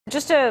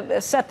Just to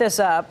set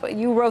this up,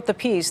 you wrote the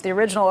piece, the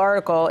original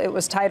article. It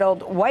was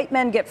titled, "White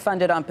Men Get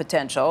Funded on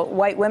Potential,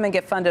 White Women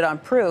Get Funded on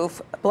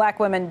Proof, Black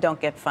Women Don't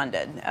Get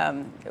Funded."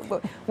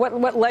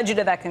 What led you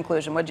to that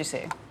conclusion? What did you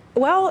see?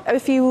 Well,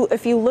 if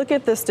you look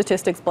at the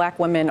statistics, Black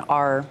women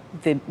are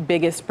the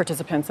biggest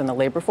participants in the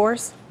labor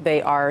force.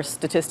 They are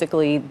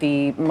statistically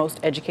the most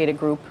educated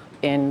group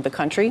in the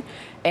country,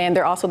 and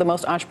they're also the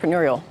most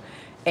entrepreneurial.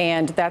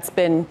 And that's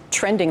been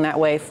trending that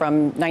way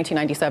from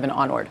 1997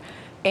 onward.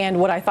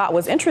 And what I thought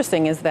was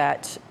interesting is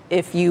that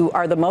if you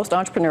are the most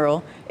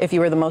entrepreneurial, if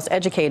you are the most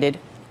educated,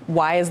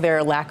 why is there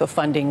a lack of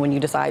funding when you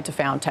decide to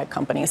found tech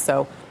companies?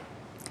 So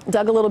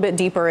dug a little bit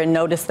deeper and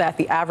noticed that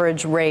the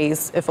average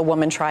raise, if a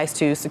woman tries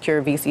to secure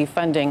VC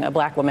funding, a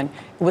Black woman,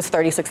 was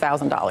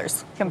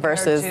 $36,000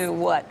 versus to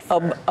what?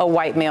 A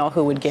white male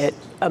who would get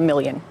 $1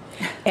 million.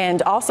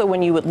 And also,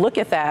 when you would look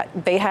at that,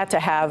 they had to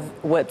have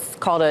what's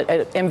called an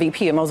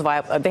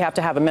MVP, they have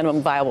to have a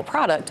minimum viable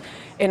product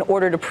in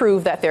order to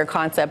prove that their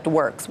concept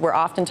works, where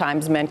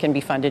oftentimes men can be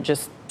funded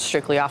just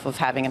strictly off of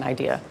having an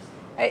idea.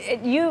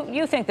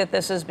 You think that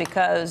this is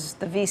because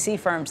the VC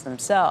firms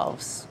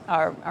themselves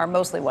are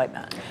mostly white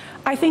men?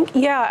 I think,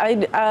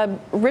 yeah.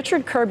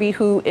 Richard Kirby,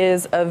 who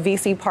is a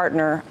VC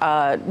partner,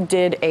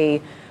 did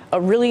a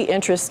really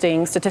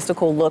interesting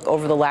statistical look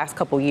over the last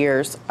couple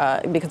years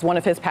because one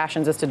of his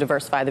passions is to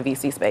diversify the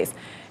VC space.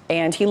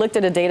 And he looked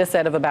at a data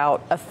set of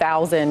about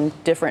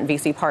 1,000 different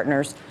VC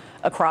partners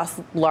across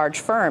large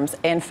firms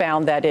and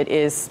found that it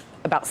is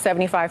about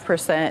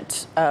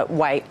 75%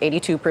 white,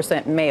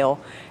 82% male,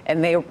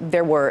 and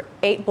there were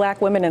 8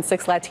 Black women and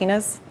 6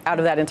 Latinas out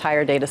of that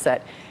entire data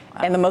set.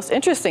 Wow. And the most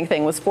interesting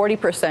thing was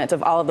 40%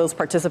 of all of those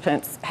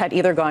participants had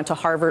either gone to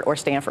Harvard or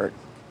Stanford.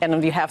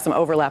 And you have some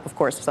overlap, of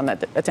course, some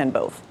that attend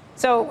both.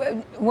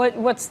 So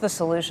what's the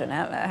solution?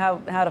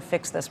 How to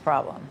fix this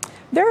problem?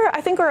 There,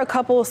 I think, are a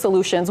couple of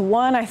solutions.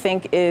 One, I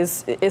think,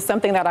 is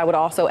something that I would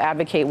also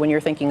advocate when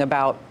you're thinking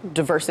about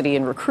diversity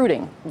in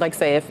recruiting. Like,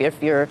 say,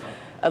 if you're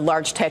a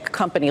large tech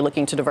company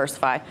looking to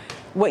diversify,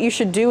 what you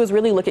should do is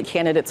really look at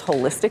candidates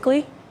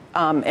holistically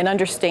and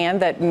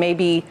understand that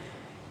maybe,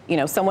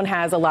 someone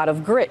has a lot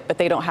of grit, but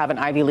they don't have an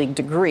Ivy League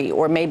degree,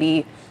 or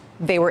maybe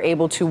they were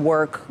able to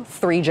work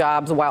 3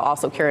 jobs while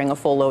also carrying a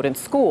full load in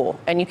school.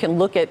 And you can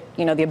look at,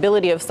 the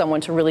ability of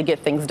someone to really get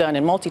things done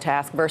and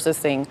multitask versus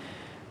saying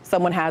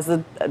someone has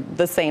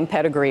the same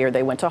pedigree, or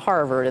they went to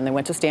Harvard and they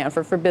went to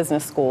Stanford for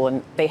business school,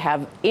 and they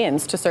have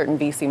ins to certain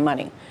VC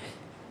money.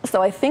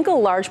 So I think a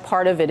large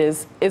part of it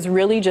is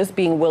really just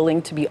being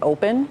willing to be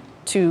open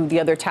to the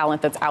other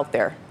talent that's out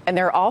there. And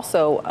there are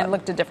also... and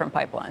look to different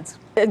pipelines.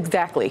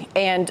 Exactly.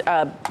 And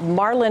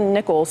Marlon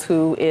Nichols,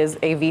 who is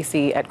a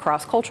VC at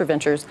Cross Culture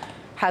Ventures,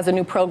 has a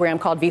new program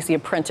called VC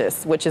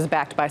Apprentice, which is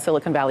backed by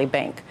Silicon Valley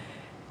Bank.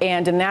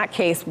 And in that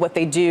case, what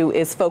they do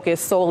is focus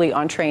solely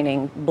on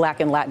training Black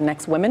and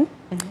Latinx women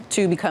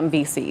to become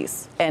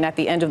VCs. And at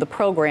the end of the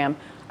program,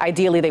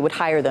 ideally they would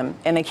hire them.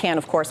 And they can,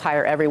 of course,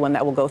 hire everyone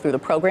that will go through the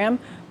program,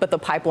 but the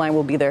pipeline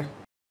will be there